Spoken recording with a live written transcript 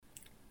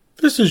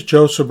This is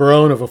Joseph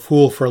Barone of A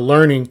Fool for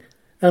Learning,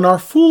 and our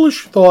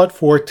foolish thought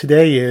for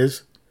today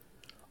is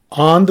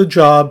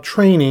On-the-Job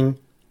Training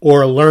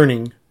or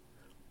Learning,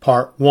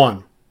 Part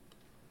 1.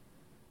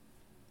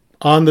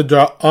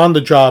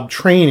 On-the-job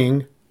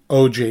training,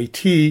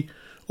 OJT,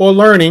 or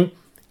learning,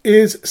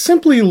 is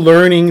simply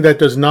learning that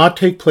does not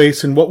take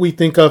place in what we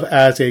think of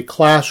as a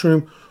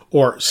classroom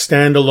or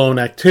standalone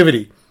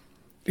activity.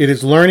 It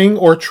is learning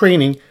or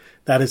training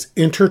that is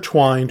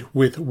intertwined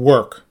with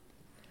work.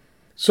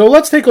 So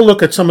let's take a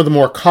look at some of the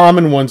more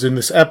common ones in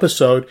this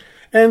episode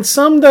and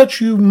some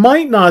that you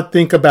might not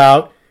think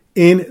about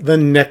in the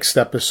next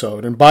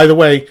episode. And by the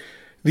way,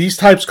 these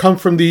types come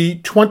from the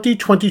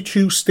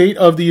 2022 State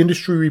of the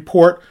Industry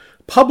Report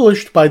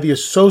published by the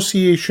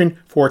Association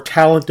for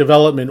Talent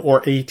Development,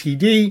 or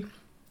ATD,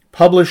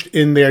 published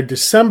in their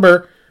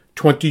December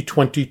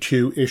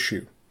 2022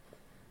 issue.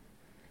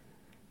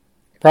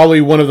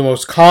 Probably one of the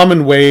most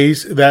common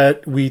ways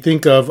that we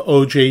think of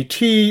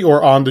OJT,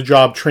 or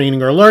on-the-job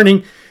training or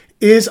learning,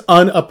 is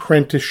an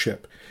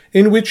apprenticeship,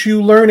 in which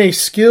you learn a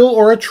skill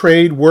or a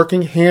trade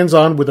working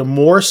hands-on with a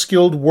more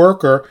skilled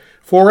worker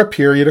for a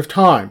period of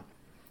time.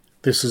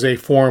 This is a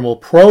formal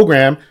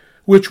program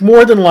which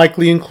more than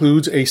likely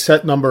includes a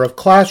set number of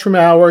classroom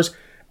hours,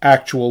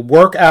 actual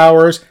work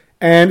hours,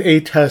 and a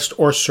test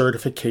or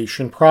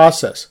certification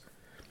process.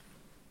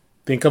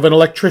 Think of an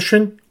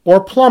electrician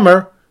or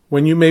plumber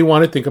when you may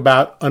want to think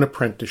about an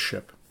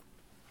apprenticeship.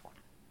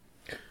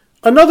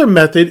 Another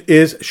method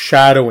is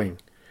shadowing.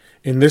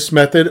 In this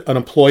method, an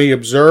employee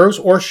observes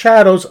or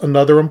shadows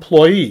another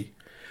employee.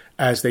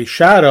 As they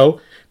shadow,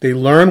 they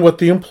learn what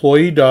the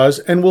employee does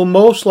and will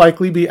most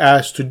likely be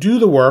asked to do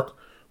the work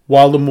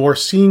while the more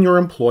senior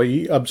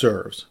employee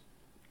observes.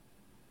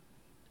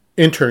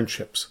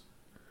 Internships.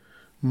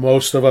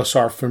 Most of us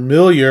are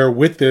familiar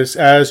with this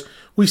as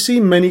we see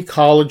many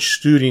college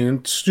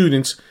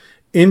students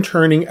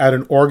interning at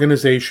an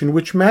organization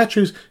which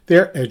matches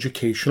their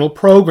educational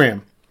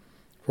program.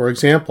 For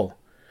example,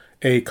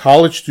 a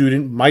college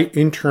student might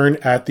intern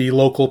at the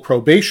local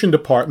probation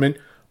department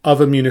of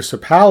a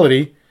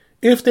municipality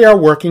if they are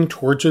working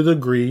towards a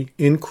degree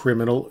in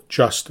criminal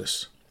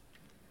justice.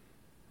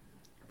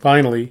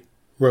 Finally,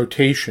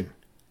 rotation.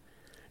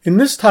 In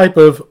this type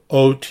of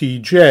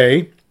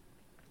OTJ,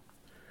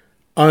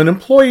 an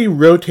employee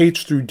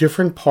rotates through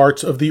different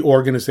parts of the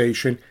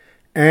organization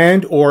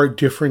and or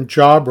different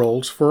job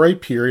roles for a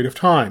period of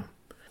time.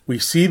 We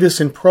see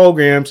this in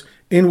programs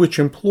in which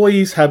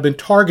employees have been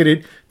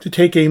targeted to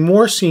take a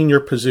more senior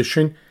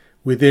position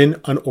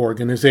within an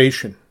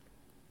organization.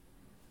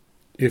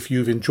 If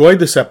you've enjoyed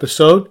this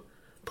episode,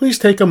 please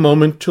take a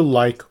moment to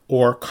like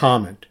or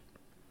comment.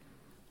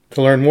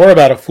 To learn more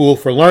about A Fool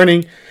for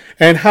Learning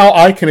and how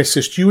I can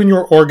assist you and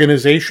your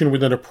organization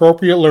with an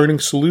appropriate learning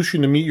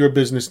solution to meet your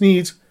business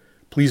needs,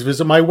 please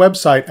visit my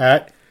website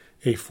at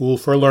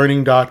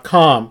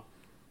afoolforlearning.com.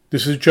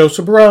 This is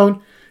Joseph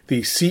Barone,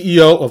 the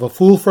CEO of A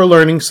Fool for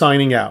Learning,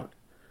 signing out.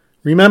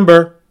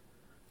 Remember,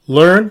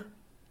 learn,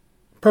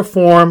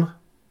 perform,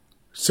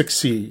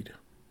 succeed.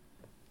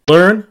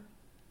 Learn,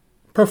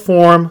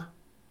 perform,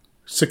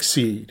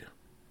 succeed.